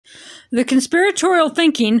The conspiratorial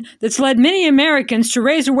thinking that's led many Americans to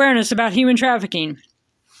raise awareness about human trafficking.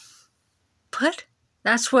 What?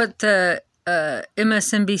 That's what the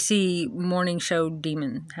MSNBC morning show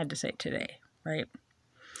demon had to say today, right?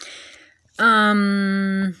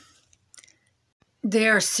 They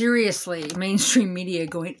are seriously, mainstream media,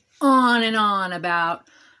 going on and on about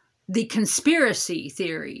the conspiracy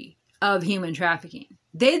theory of human trafficking.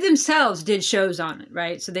 They themselves did shows on it,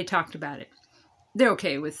 right? So they talked about it. They're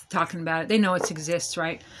okay with talking about it. They know it exists,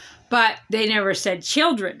 right? But they never said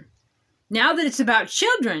children. Now that it's about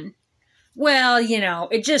children, well, you know,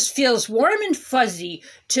 it just feels warm and fuzzy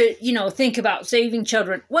to, you know, think about saving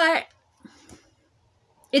children. What?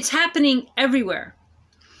 It's happening everywhere.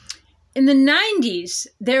 In the 90s,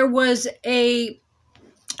 there was a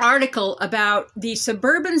article about the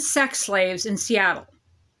suburban sex slaves in Seattle.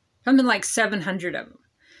 Something like 700 of them.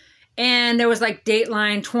 And there was like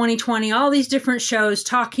Dateline, 2020, all these different shows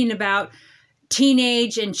talking about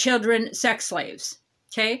teenage and children sex slaves.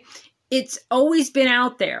 Okay? It's always been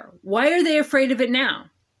out there. Why are they afraid of it now?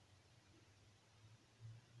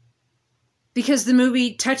 Because the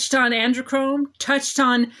movie touched on androchrome, touched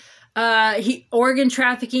on organ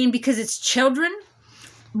trafficking, because it's children.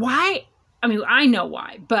 Why? I mean, I know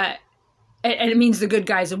why, but, and it means the good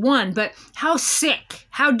guys have won, but how sick,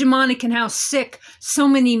 how demonic and how sick so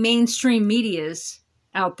many mainstream medias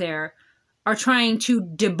out there are trying to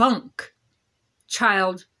debunk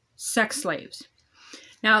child sex slaves.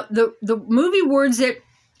 Now, the movie words it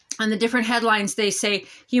on the different headlines. They say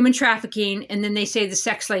human trafficking, and then they say the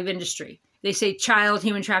sex slave industry. They say child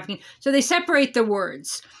human trafficking. So they separate the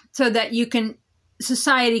words so that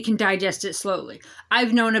society can digest it slowly.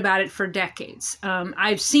 I've known about it for decades.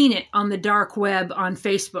 I've seen it on the dark web on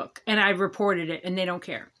Facebook, and I've reported it, and they don't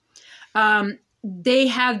care. They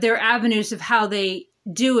have their avenues of how they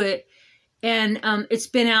do it, and it's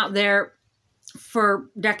been out there for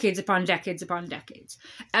decades upon decades upon decades.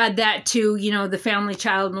 Add that to, you know, the family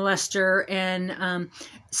child molester, and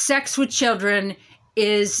sex with children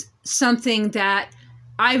is something that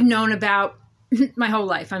I've known about my whole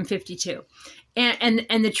life. I'm 52. And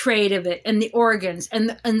the trade of it, and the organs, and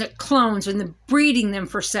the clones, and the breeding them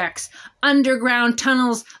for sex, underground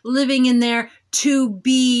tunnels, living in there to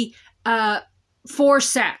be for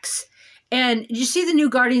sex. And did you see the new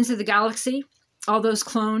Guardians of the Galaxy? All those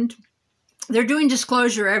cloned. They're doing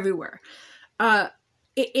disclosure everywhere.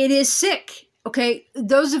 It is sick. Okay,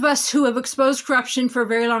 those of us who have exposed corruption for a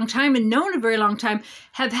very long time and known a very long time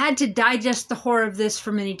have had to digest the horror of this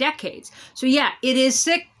for many decades. So yeah, it is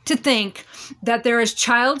sick to think that there is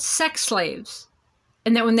child sex slaves,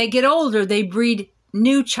 and that when they get older, they breed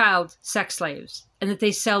new child sex slaves, and that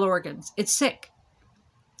they sell organs. It's sick.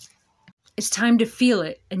 It's time to feel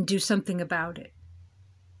it and do something about it.